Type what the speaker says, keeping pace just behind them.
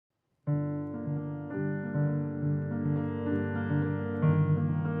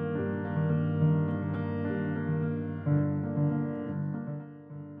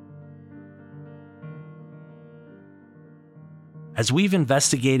As we've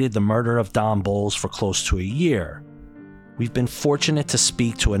investigated the murder of Don Bowles for close to a year, we've been fortunate to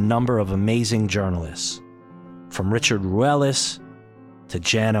speak to a number of amazing journalists, from Richard Ruelas to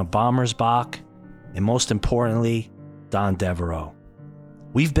Jana Bommersbach, and most importantly, Don Devereaux.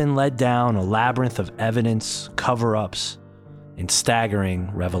 We've been led down a labyrinth of evidence, cover-ups, and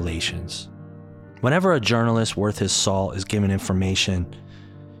staggering revelations. Whenever a journalist worth his salt is given information,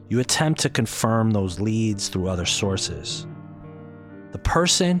 you attempt to confirm those leads through other sources. The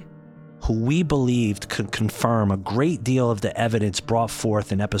person who we believed could confirm a great deal of the evidence brought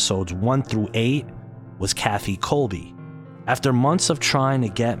forth in episodes 1 through 8 was Kathy Kolbe. After months of trying to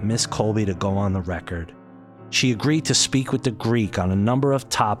get Miss Kolbe to go on the record, she agreed to speak with the Greek on a number of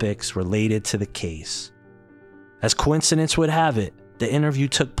topics related to the case. As coincidence would have it, the interview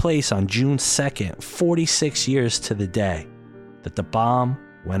took place on June 2nd, 46 years to the day that the bomb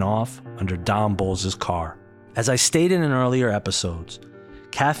went off under Don Bowles' car. As I stated in earlier episodes,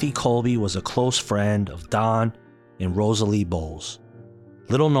 Kathy Kolbe was a close friend of Don and Rosalie Bowles.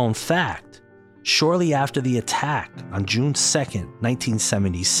 Little known fact, shortly after the attack on June 2nd,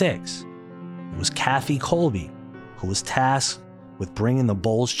 1976, it was Kathy Kolbe who was tasked with bringing the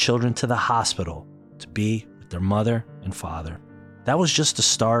Bowles children to the hospital to be with their mother and father. That was just the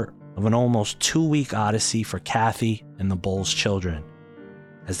start of an almost 2-week odyssey for Kathy and the Bowles children.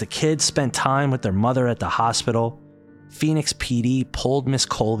 As the kids spent time with their mother at the hospital, Phoenix PD pulled Miss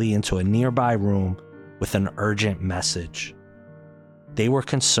Kolbe into a nearby room with an urgent message. They were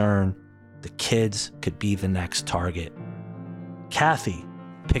concerned the kids could be the next target. Kathy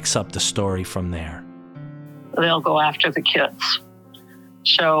picks up the story from there. They'll go after the kids.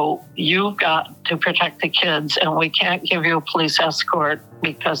 So you've got to protect the kids, and we can't give you a police escort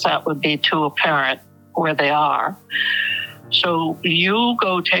because that would be too apparent where they are. So you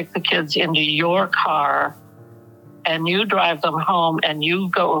go take the kids into your car and you drive them home, and you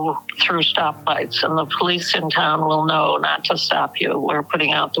go through stoplights, and the police in town will know not to stop you. We're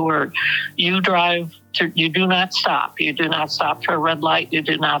putting out the word. You do not stop. You do not stop for a red light. You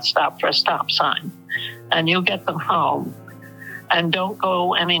do not stop for a stop sign. And you get them home. And don't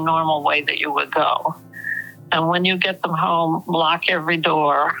go any normal way that you would go. And when you get them home, lock every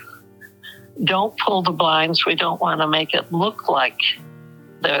door. Don't pull the blinds. We don't want to make it look like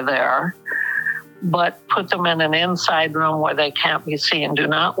they're there. But put them in an inside room where they can't be seen. Do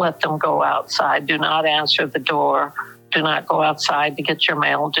not let them go outside. Do not answer the door. Do not go outside to get your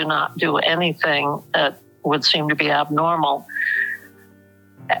mail. Do not do anything that would seem to be abnormal.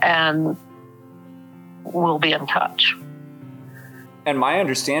 And we'll be in touch. And my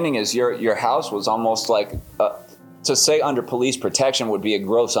understanding is your house was almost like, to say under police protection would be a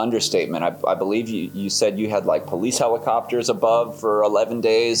gross understatement. I believe you said you had like police helicopters above for 11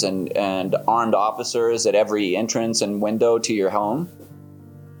 days and armed officers at every entrance and window to your home?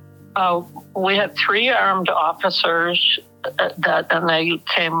 We had 3 armed officers and they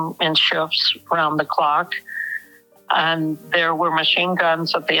came in shifts around the clock. And there were machine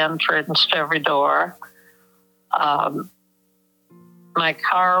guns at the entrance to every door. My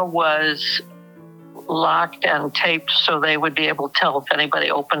car was locked and taped so they would be able to tell if anybody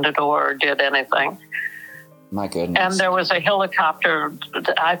opened a door or did anything. My goodness. And there was a helicopter.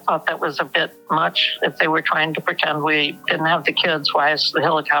 I thought that was a bit much. If they were trying to pretend we didn't have the kids, why is the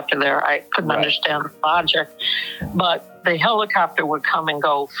helicopter there? I couldn't understand the logic. But the helicopter would come and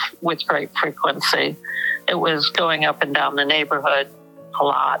go with great frequency. It was going up and down the neighborhood a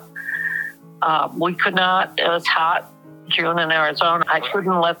lot. We could not, it was hot, June in Arizona. I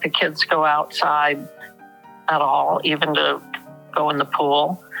couldn't let the kids go outside at all, even to go in the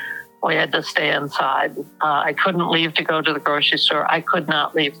pool. We had to stay inside. I couldn't leave to go to the grocery store. I could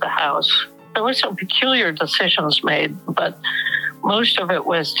not leave the house. There were some peculiar decisions made, but most of it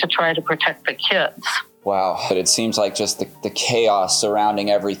was to try to protect the kids. Wow. But it seems like just the chaos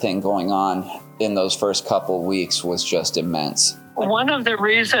surrounding everything going on in those first couple weeks was just immense. One of the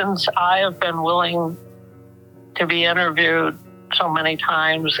reasons I have been willing to be interviewed so many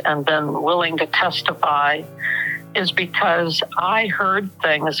times and been willing to testify is because I heard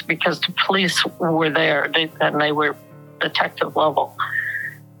things because the police were there and they were detective level,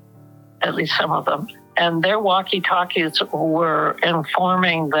 at least some of them. And their walkie-talkies were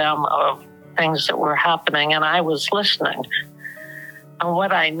informing them of things that were happening, and I was listening. And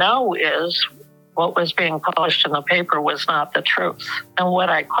what I know is what was being published in the paper was not the truth. And what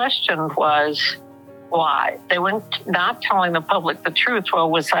I questioned was why. They were not telling the public the truth. Well,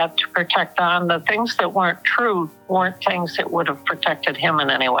 was that to protect Don? The things that weren't true weren't things that would have protected him in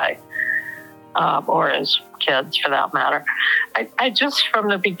any way, or his kids for that matter. I just, from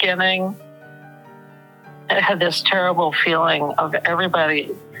the beginning, had this terrible feeling of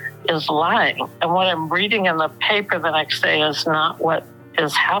everybody is lying. And what I'm reading in the paper the next day is not what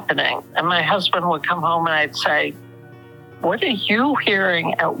is happening. And my husband would come home and I'd say, what are you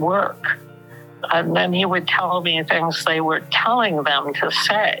hearing at work? And then he would tell me things they were telling them to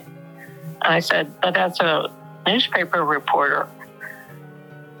say. And I said, but as a newspaper reporter,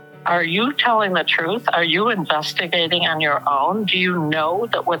 are you telling the truth? Are you investigating on your own? Do you know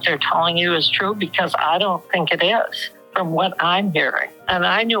that what they're telling you is true? Because I don't think it is from what I'm hearing. And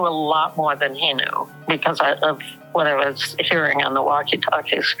I knew a lot more than he knew because of what I was hearing on the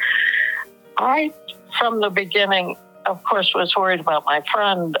walkie-talkies. I, from the beginning, of course, was worried about my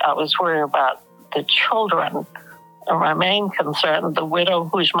friend. I was worried about the children. And my main concern, the widow,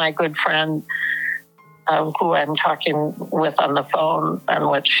 who's my good friend, who I'm talking with on the phone, and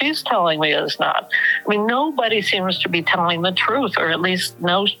what she's telling me is not. I mean, nobody seems to be telling the truth, or at least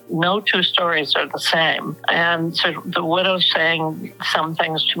no two stories are the same. And so the widow's saying some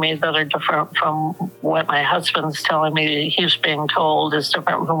things to me that are different from what my husband's telling me he's being told is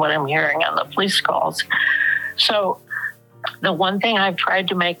different from what I'm hearing on the police calls. So the one thing I've tried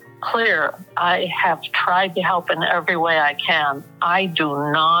to make clear, I have tried to help in every way I can. I do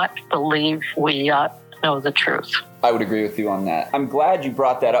not believe we yet know the truth. I would agree with you on that. I'm glad you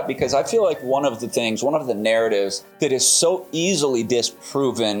brought that up because I feel like one of the narratives that is so easily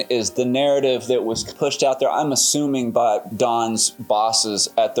disproven is the narrative that was pushed out there, I'm assuming by Don's bosses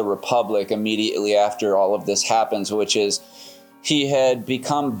at the Republic immediately after all of this happens, which is he had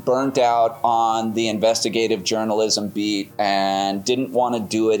become burnt out on the investigative journalism beat and didn't want to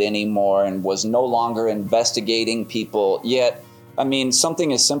do it anymore and was no longer investigating people. Yet, I mean,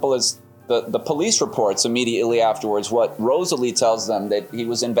 something as simple as the police reports immediately afterwards, what Rosalie tells them, that he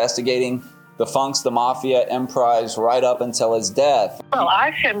was investigating the Funks, the Mafia, Emprise right up until his death. Well,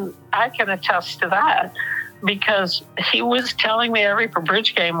 I can attest to that because he was telling me every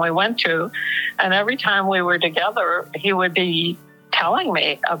bridge game we went to, and every time we were together, he would be telling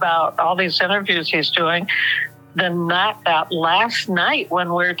me about all these interviews he's doing. Then that last night when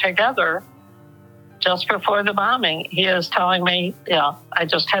we were together, just before the bombing, he is telling me, I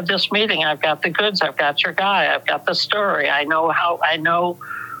just had this meeting. I've got the goods. I've got your guy. I've got the story. I know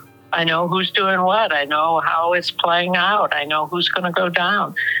who's doing what. I know how it's playing out. I know who's going to go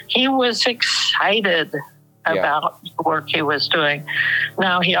down. He was excited about the work he was doing.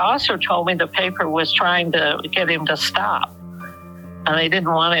 Now, he also told me the paper was trying to get him to stop, and they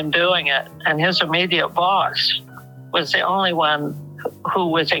didn't want him doing it. And his immediate boss was the only one who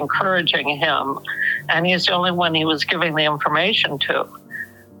was encouraging him, and he's the only one he was giving the information to.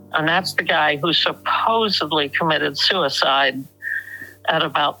 And that's the guy who supposedly committed suicide at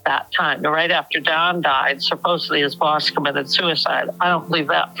about that time. Right after Don died, supposedly his boss committed suicide. I don't believe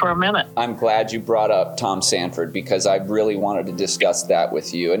that for a minute. I'm glad you brought up Tom Sanford because I really wanted to discuss that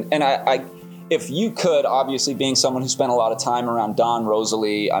with you. And I if you could, obviously being someone who spent a lot of time around Don,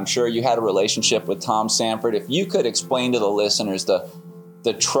 Rosalie, I'm sure you had a relationship with Tom Sanford. If you could explain to the listeners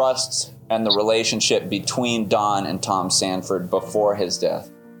the trust and the relationship between Don and Tom Sanford before his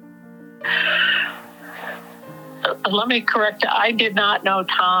death. Let me correct you. I did not know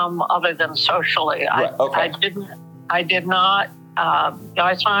Tom other than socially. Right, okay. I did not.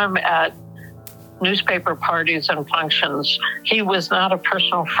 I saw him at newspaper parties and functions. He was not a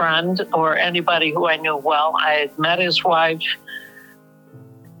personal friend or anybody who I knew well. I had met his wife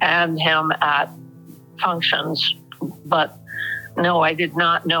and him at functions, but no, I did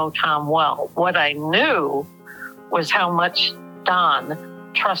not know Tom well. What I knew was how much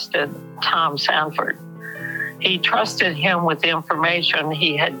Don trusted Tom Sanford. He trusted him with the information.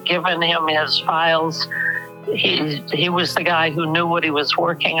 He had given him his files. He was the guy who knew what he was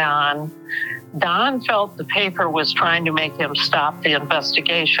working on. Don felt the paper was trying to make him stop the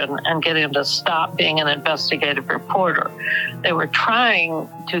investigation and get him to stop being an investigative reporter. They were trying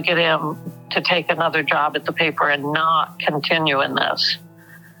to get him to take another job at the paper and not continue in this.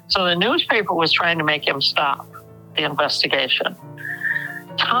 So the newspaper was trying to make him stop the investigation.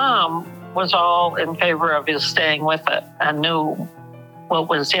 Tom was all in favor of his staying with it and knew what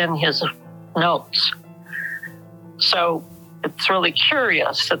was in his notes. So it's really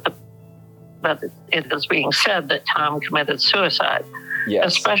curious that it is being said that Tom committed suicide.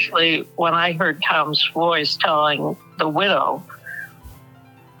 Yes. Especially when I heard Tom's voice telling the widow.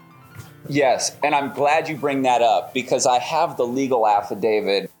 Yes, and I'm glad you bring that up because I have the legal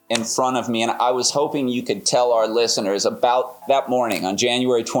affidavit in front of me, and I was hoping you could tell our listeners about that morning on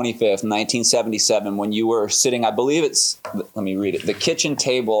January 25th, 1977, when you were sitting, I believe let me read it, the kitchen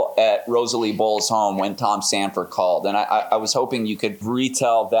table at Rosalie Bowles' home when Tom Sanford called. And I was hoping you could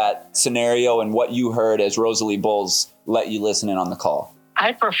retell that scenario and what you heard as Rosalie Bowles let you listen in on the call.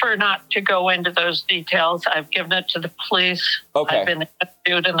 I prefer not to go into those details. I've given it to the police. Okay. I've been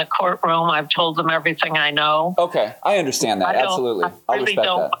interviewed in the courtroom. I've told them everything I know. Okay. I understand that. Absolutely. I really respect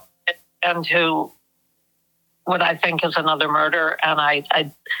don't that. Into what I think is another murder.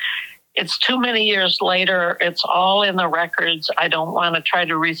 And it's too many years later. It's all in the records. I don't want to try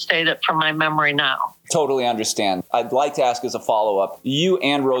to restate it from my memory now. Totally understand. I'd like to ask as a follow-up, you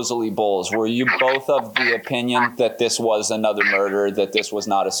and Rosalie Bowles, were you both of the opinion that this was another murder, that this was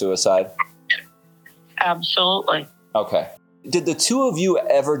not a suicide? Absolutely. Okay. Did the two of you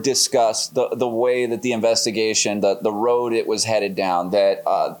ever discuss the way that the investigation, the road it was headed down, that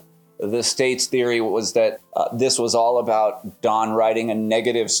the state's theory was that this was all about Don writing a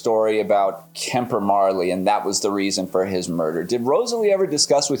negative story about Kemper Marley, and that was the reason for his murder? Did Rosalie ever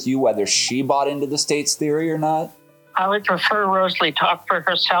discuss with you whether she bought into the state's theory or not? I would prefer Rosalie talk for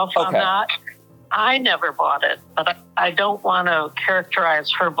herself on that. I never bought it, but I don't want to characterize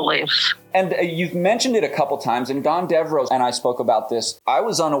her beliefs. And you've mentioned it a couple times, and Don Devereaux and I spoke about this. I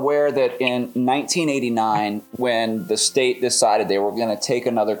was unaware that in 1989, when the state decided they were going to take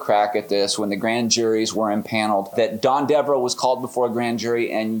another crack at this, when the grand juries were impaneled, that Don Devereaux was called before a grand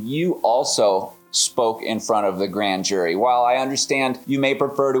jury, and you also spoke in front of the grand jury. While I understand you may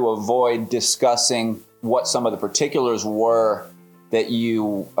prefer to avoid discussing what some of the particulars were that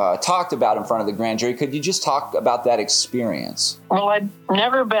you talked about in front of the grand jury, could you just talk about that experience? Well, I'd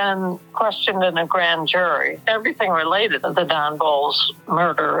never been questioned in a grand jury. Everything related to the Don Bowles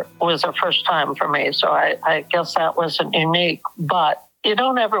murder was a first time for me, so I guess that wasn't unique. But you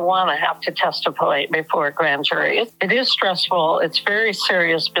don't ever want to have to testify before a grand jury. It is stressful. It's very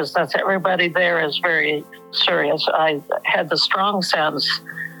serious business. Everybody there is very serious. I had the strong sense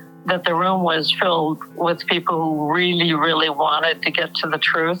that the room was filled with people who really, really wanted to get to the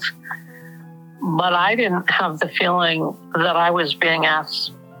truth. But I didn't have the feeling that I was being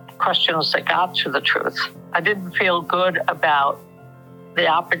asked questions that got to the truth. I didn't feel good about the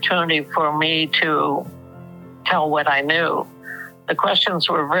opportunity for me to tell what I knew. The questions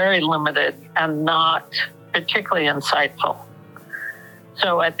were very limited and not particularly insightful.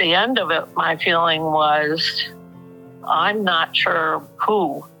 So at the end of it, my feeling was, I'm not sure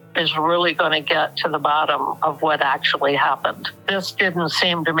who is really going to get to the bottom of what actually happened. This didn't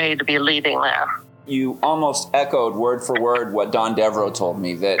seem to me to be leading there. You almost echoed word for word what Don Devereaux told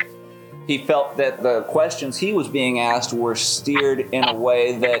me, that he felt that the questions he was being asked were steered in a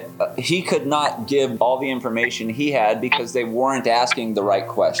way that he could not give all the information he had because they weren't asking the right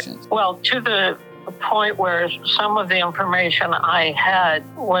questions. Well, to the point where some of the information I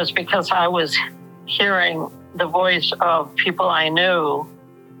had was because I was hearing the voice of people I knew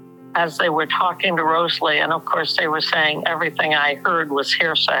as they were talking to Rosalie, and of course they were saying everything I heard was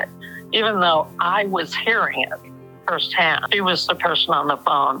hearsay, even though I was hearing it firsthand. She was the person on the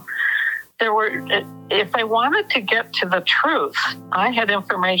phone. If they wanted to get to the truth, I had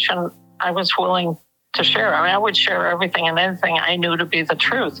information I was willing to share. I mean, I would share everything and anything I knew to be the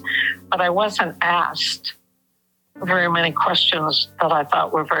truth, but I wasn't asked very many questions that I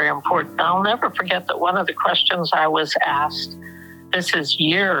thought were very important. I'll never forget that one of the questions I was asked, this is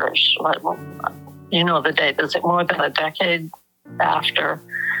years, you know the date, is it more than a decade after?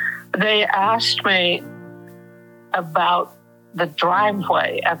 They asked me about the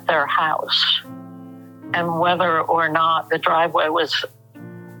driveway at their house and whether or not the driveway was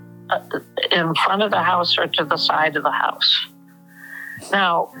in front of the house or to the side of the house.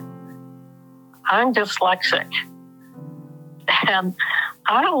 Now, I'm dyslexic, and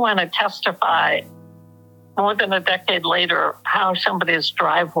I don't want to testify more than a decade later how somebody's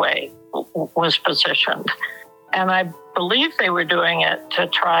driveway was positioned. And I believe they were doing it to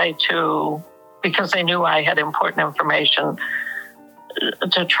try to, because they knew I had important information,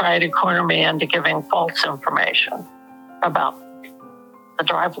 to try to corner me into giving false information about the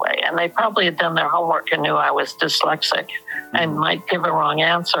driveway. And they probably had done their homework and knew I was dyslexic and might give a wrong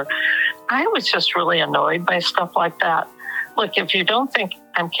answer. I was just really annoyed by stuff like that. Look, if you don't think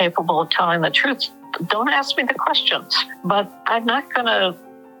I'm capable of telling the truth, don't ask me the questions. But I'm not going to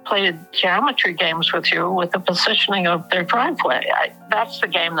play geometry games with you with the positioning of their driveway. That's the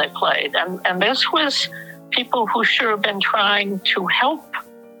game they played. And this was people who should have been trying to help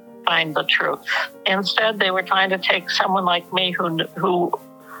find the truth. Instead, they were trying to take someone like me who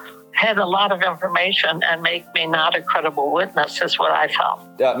had a lot of information and make me not a credible witness is what I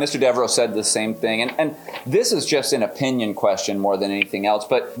felt. Mr. Devereaux said the same thing. And this is just an opinion question more than anything else.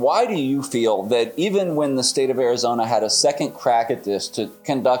 But why do you feel that even when the state of Arizona had a second crack at this to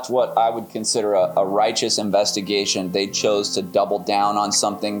conduct what I would consider a righteous investigation, they chose to double down on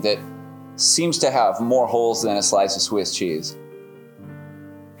something that seems to have more holes than a slice of Swiss cheese?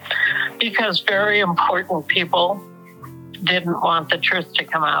 Because very important people didn't want the truth to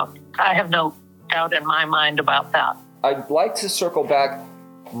come out. I have no doubt in my mind about that. I'd like to circle back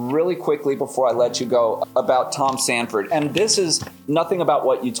really quickly before I let you go about Tom Sanford. And this is nothing about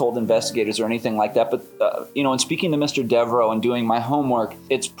what you told investigators or anything like that. But, in speaking to Mr. Devereaux and doing my homework,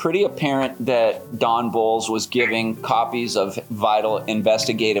 it's pretty apparent that Don Bowles was giving copies of vital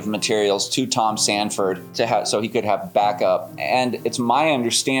investigative materials to Tom Sanford so he could have backup. And it's my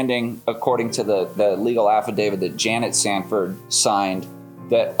understanding, according to the legal affidavit that Janet Sanford signed,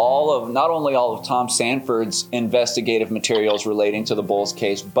 that not only all of Tom Sanford's investigative materials relating to the Bowles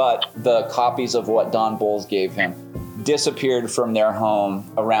case, but the copies of what Don Bowles gave him disappeared from their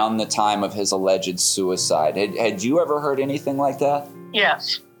home around the time of his alleged suicide. Had you ever heard anything like that?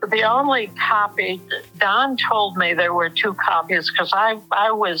 Yes. The only copy, Don told me there were 2 copies because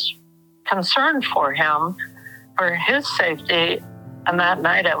I was concerned for him, for his safety. And that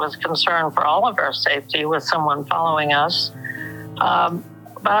night I was concerned for all of our safety with someone following us.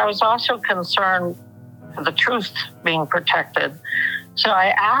 But I was also concerned for the truth being protected. So I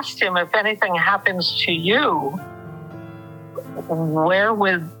asked him, if anything happens to you, where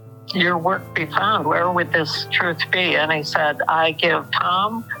would your work be found? Where would this truth be? And he said, I give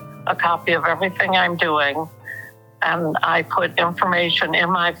Tom a copy of everything I'm doing, and I put information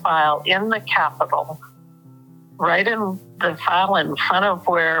in my file in the Capitol, right in the file in front of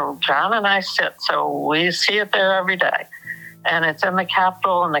where John and I sit. So we see it there every day. And it's in the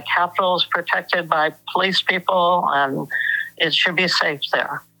Capitol, and the Capitol is protected by police people, and it should be safe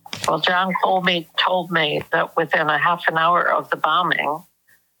there. Well, John Kolbe told me that within a half an hour of the bombing,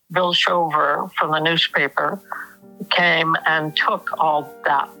 Bill Shover from the newspaper came and took all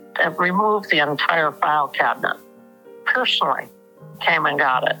that and removed the entire file cabinet. Personally came and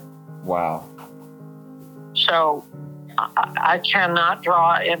got it. Wow. So I cannot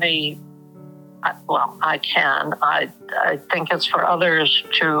draw any... Well, I can. I think it's for others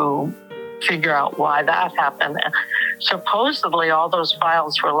to figure out why that happened. Supposedly, all those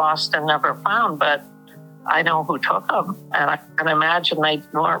files were lost and never found, but I know who took them, and I can imagine they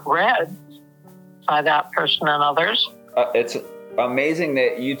weren't read by that person and others. It's amazing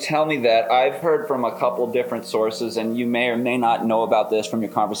that you tell me that. I've heard from a couple different sources, and you may or may not know about this from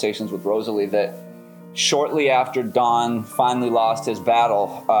your conversations with Rosalie, that shortly after Don finally lost his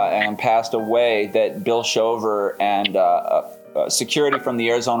battle and passed away, that Bill Shover and security from the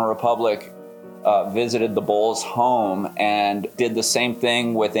Arizona Republic visited the Bowles home and did the same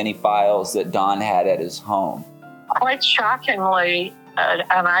thing with any files that Don had at his home. Quite shockingly,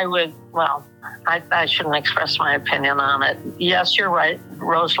 and I shouldn't express my opinion on it. Yes, you're right.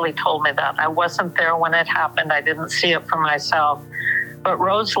 Rosalie told me that. I wasn't there when it happened. I didn't see it for myself. But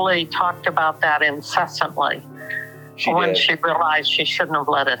Rosalie talked about that incessantly when she realized she shouldn't have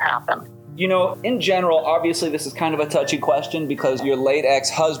let it happen. In general, obviously this is kind of a touchy question because your late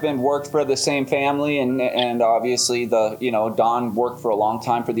ex-husband worked for the same family, and obviously Don worked for a long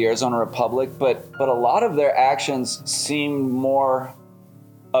time for the Arizona Republic, but a lot of their actions seem more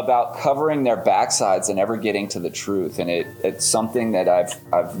about covering their backsides than ever getting to the truth, and it's something that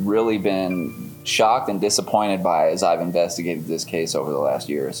I've really been shocked and disappointed by as I've investigated this case over the last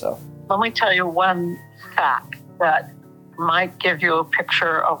year or so. Let me tell you one fact that might give you a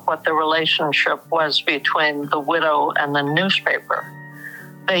picture of what the relationship was between the widow and the newspaper.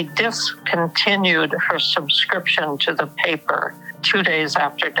 They discontinued her subscription to the paper 2 days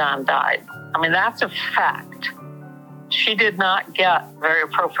after Don died. I mean, that's a fact. She did not get very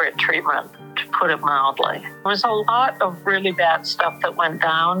appropriate treatment, to put it mildly. There was a lot of really bad stuff that went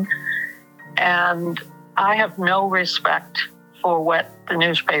down, and I have no respect for what the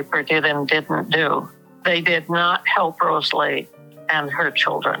newspaper did and didn't do. They did not help Rosalie and her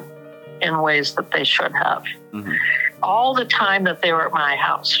children in ways that they should have. Mm-hmm. All the time that they were at my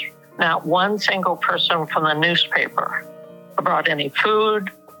house, not one single person from the newspaper brought any food.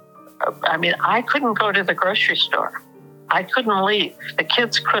 I mean, I couldn't go to the grocery store. I couldn't leave. The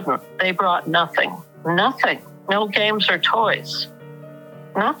kids couldn't. They brought nothing. Nothing. No games or toys.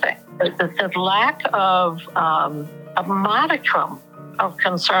 Nothing. The lack of a modicum of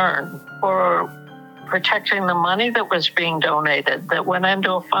concern for protecting the money that was being donated that went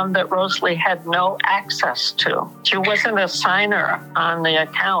into a fund that Rosalie had no access to. She wasn't a signer on the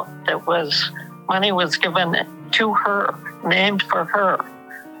account money was given to her, named for her,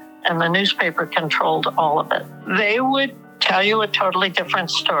 and the newspaper controlled all of it. They would tell you a totally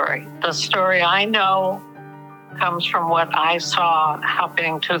different story. The story I know comes from what I saw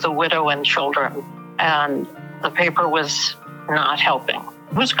happening to the widow and children, and the paper was not helping.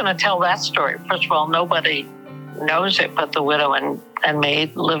 Who's going to tell that story? First of all, nobody knows it but the widow and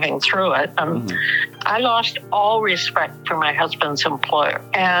me living through it. And I lost all respect for my husband's employer.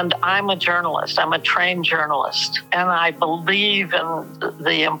 And I'm a journalist. I'm a trained journalist. And I believe in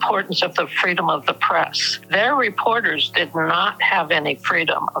the importance of the freedom of the press. Their reporters did not have any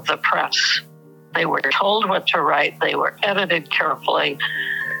freedom of the press. They were told what to write. They were edited carefully.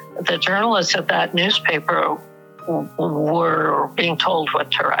 The journalists at that newspaper were being told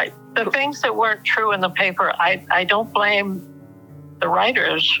what to write. The things that weren't true in the paper, I don't blame the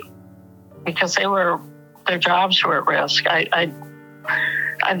writers because their jobs were at risk. I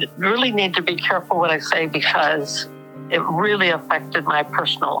really need to be careful what I say because it really affected my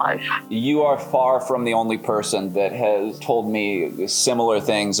personal life. You are far from the only person that has told me similar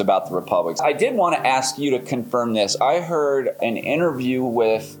things about the Republic. I did want to ask you to confirm this. I heard an interview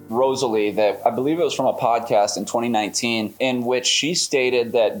with Rosalie that I believe it was from a podcast in 2019 in which she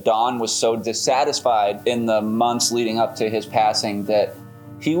stated that Don was so dissatisfied in the months leading up to his passing that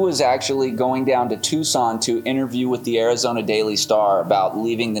he was actually going down to Tucson to interview with the Arizona Daily Star about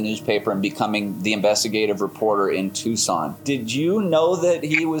leaving the newspaper and becoming the investigative reporter in Tucson. Did you know that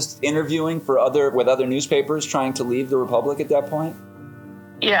he was interviewing with other newspapers trying to leave the Republic at that point?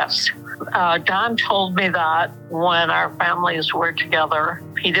 Yes. Don told me that when our families were together.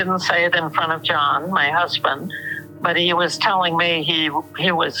 He didn't say it in front of John, my husband, but he was telling me he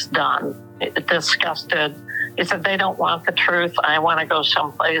was done, disgusted. He said, they don't want the truth. I want to go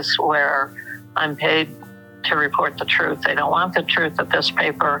someplace where I'm paid to report the truth. They don't want the truth at this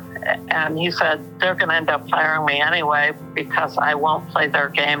paper. And he said, they're going to end up firing me anyway because I won't play their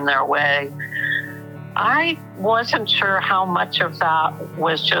game their way. I wasn't sure how much of that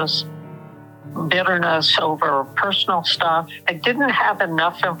was just bitterness over personal stuff. I didn't have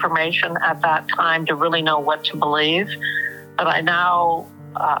enough information at that time to really know what to believe. But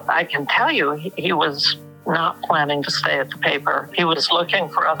I can tell you he was not planning to stay at the paper. He was looking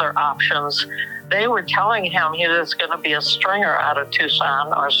for other options. They were telling him he was going to be a stringer out of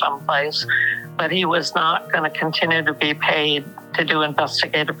Tucson or someplace, but he was not going to continue to be paid to do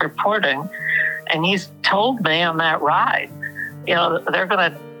investigative reporting. And he's told me on that ride, they're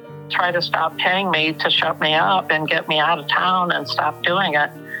going to try to stop paying me to shut me up and get me out of town and stop doing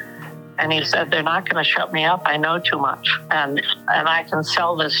it. And he said, they're not going to shut me up. I know too much. And I can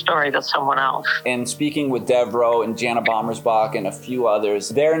sell this story to someone else. And speaking with Devereaux and Jana Bommersbach and a few others,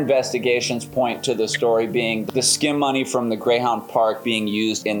 their investigations point to the story being the skim money from the Greyhound Park being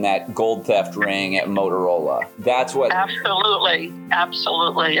used in that gold theft ring at Motorola. That's what... Absolutely.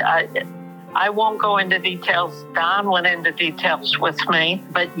 I won't go into details. Don went into details with me.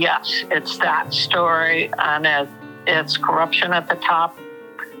 But yes, it's that story. And it's corruption at the top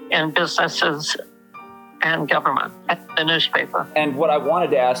in businesses and government, at the newspaper. And what I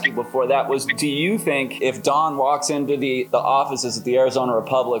wanted to ask you before that was, do you think if Don walks into the offices at the Arizona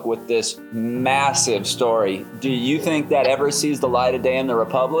Republic with this massive story, do you think that ever sees the light of day in the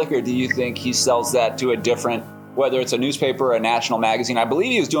Republic, or do you think he sells that to a different, whether it's a newspaper or a national magazine? I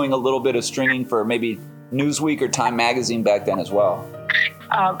believe he was doing a little bit of stringing for maybe Newsweek or Time Magazine back then as well.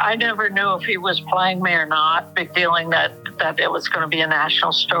 I never knew if he was playing me or not, big dealing that it was going to be a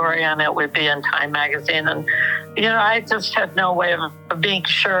national story and it would be in Time Magazine. And, I just had no way of being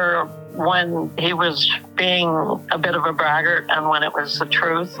sure when he was being a bit of a braggart and when it was the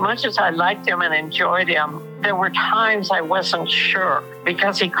truth. Much as I liked him and enjoyed him, there were times I wasn't sure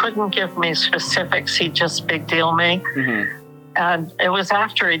because he couldn't give me specifics. He'd just big deal me. Mm-hmm. And it was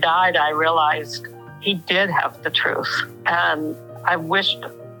after he died, I realized he did have the truth. And I wished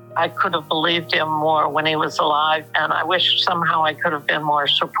I could have believed him more when he was alive, and I wish somehow I could have been more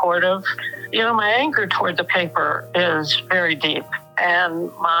supportive. My anger toward the paper is very deep,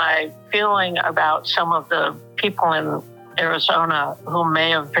 and my feeling about some of the people in Arizona who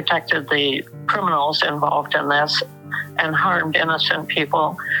may have protected the criminals involved in this and harmed innocent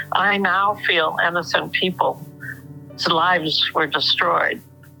people, I now feel innocent people's lives were destroyed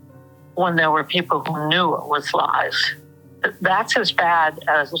when there were people who knew it was lies. That's as bad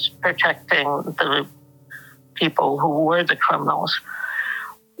as protecting the people who were the criminals.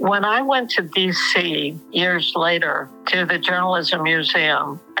 When I went to D.C. years later to the Journalism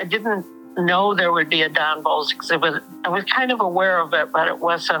Museum, I didn't know there would be a Don Bowles exhibit. I was kind of aware of it, but it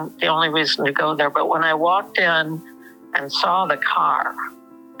wasn't the only reason to go there. But when I walked in and saw the car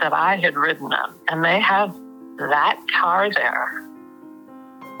that I had ridden in, and they had that car there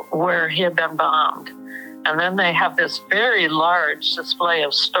where he had been bombed. And then they have this very large display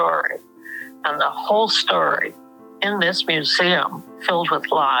of story, and the whole story in this museum filled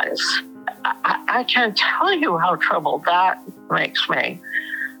with lies. I can't tell you how troubled that makes me,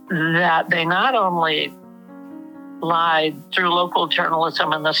 that they not only lied through local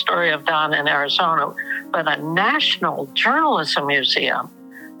journalism and the story of Don in Arizona, but a national journalism museum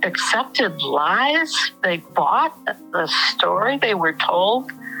accepted lies. They bought the story they were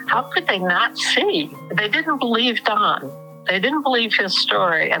told. How could they not see? They didn't believe Don. They didn't believe his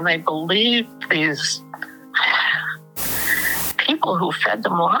story, and they believed these people who fed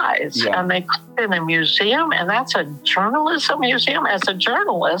them lies. Yeah. And they put in a museum, and that's a journalism museum. As a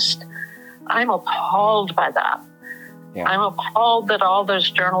journalist, I'm appalled by that. Yeah. I'm appalled that all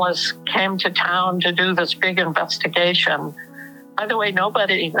those journalists came to town to do this big investigation. By the way, none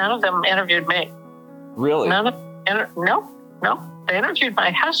of them interviewed me. Really? No. They interviewed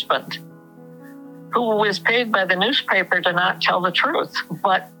my husband, who was paid by the newspaper to not tell the truth.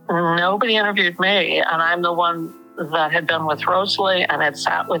 But nobody interviewed me, and I'm the one that had been with Rosalie and had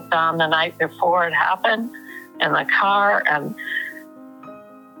sat with Don the night before it happened in the car. And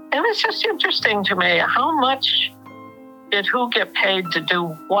it was just interesting to me, how much did who get paid to do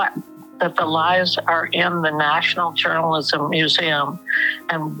what? That the lies are in the National Journalism Museum,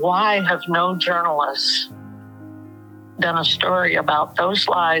 and why have no journalists done a story about those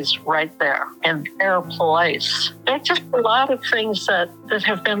lies right there in their place? There are just a lot of things that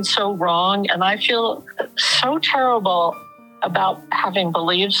have been so wrong, and I feel so terrible about having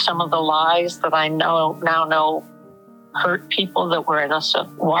believed some of the lies that I now know hurt people that were innocent.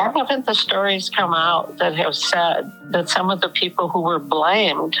 Why haven't the stories come out that have said that some of the people who were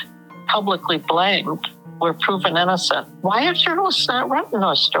blamed, publicly blamed, were proven innocent? Why have journalists not written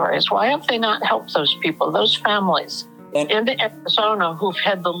those stories? Why have they not helped those people, those families in Arizona who've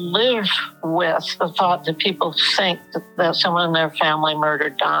had to live with the thought that people think that someone in their family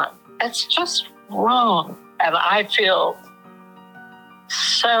murdered Don? It's just wrong. And I feel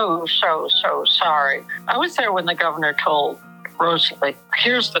so sorry. I was there when the governor told Rosalie,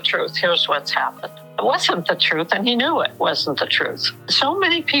 here's the truth, here's what's happened. It wasn't the truth, and he knew it wasn't the truth. So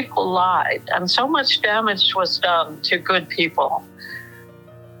many people lied, and so much damage was done to good people.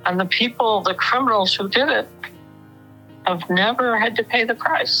 And the criminals who did it, have never had to pay the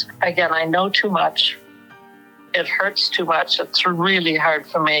price. Again, I know too much. It hurts too much. It's really hard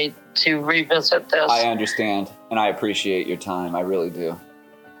for me to revisit this. I understand, and I appreciate your time. I really do.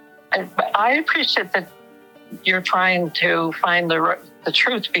 I appreciate that you're trying to find the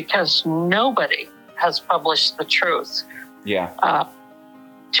truth, because nobody has published the truth. Yeah.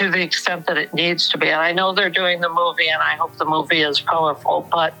 To the extent that it needs to be. And I know they're doing the movie, and I hope the movie is powerful,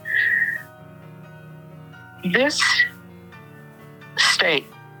 but this state,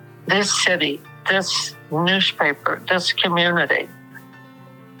 this city, this newspaper, this community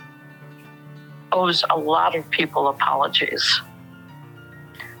owes a lot of people apologies.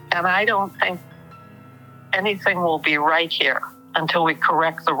 And I don't think anything will be right here until we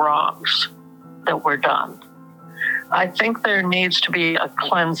correct the wrongs that were done. I think there needs to be a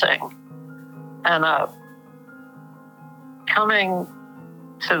cleansing and a coming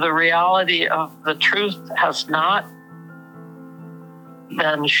to the reality of the truth has not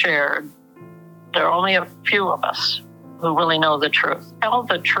been shared. There are only a few of us who really know the truth. Tell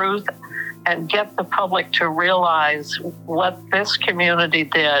the truth and get the public to realize what this community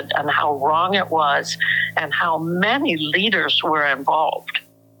did and how wrong it was and how many leaders were involved.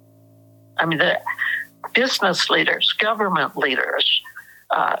 I mean, the business leaders, government leaders,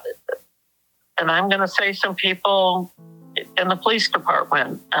 and I'm going to say some people in the police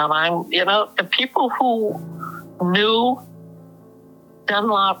department, and the people who knew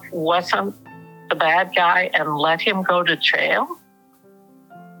Dunlop wasn't the bad guy and let him go to jail.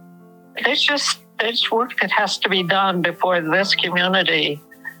 There's work that has to be done before this community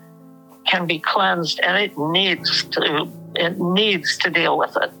can be cleansed, and it needs to deal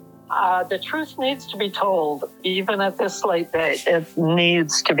with it. The truth needs to be told, even at this late date. It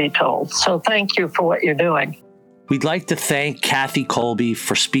needs to be told. So thank you for what you're doing. We'd like to thank Kathy Kolbe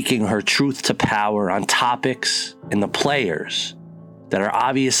for speaking her truth to power on topics and the players that are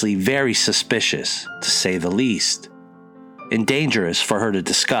obviously very suspicious, to say the least, and dangerous for her to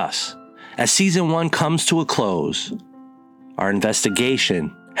discuss. As season 1 comes to a close, our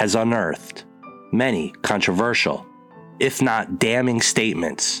investigation has unearthed many controversial, if not damning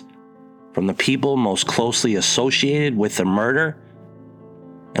statements from the people most closely associated with the murder,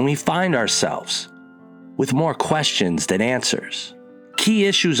 and we find ourselves with more questions than answers. Key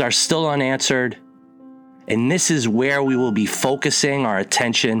issues are still unanswered, and this is where we will be focusing our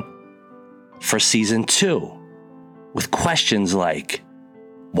attention for Season 2, with questions like,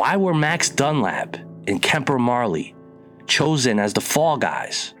 why were Max Dunlap and Kemper Marley chosen as the fall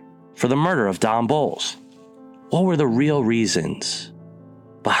guys for the murder of Don Bowles? What were the real reasons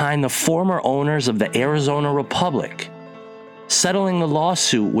behind the former owners of the Arizona Republic settling the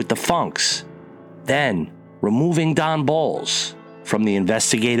lawsuit with the Funks, then removing Don Bowles from the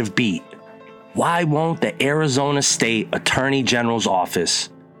investigative beat? Why won't the Arizona State Attorney General's office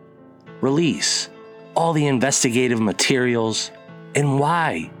release all the investigative materials? And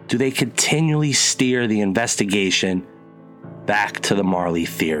why do they continually steer the investigation back to the Marley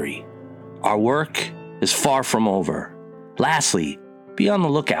theory? Our work is far from over. Lastly, be on the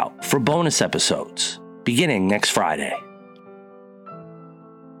lookout for bonus episodes beginning next Friday.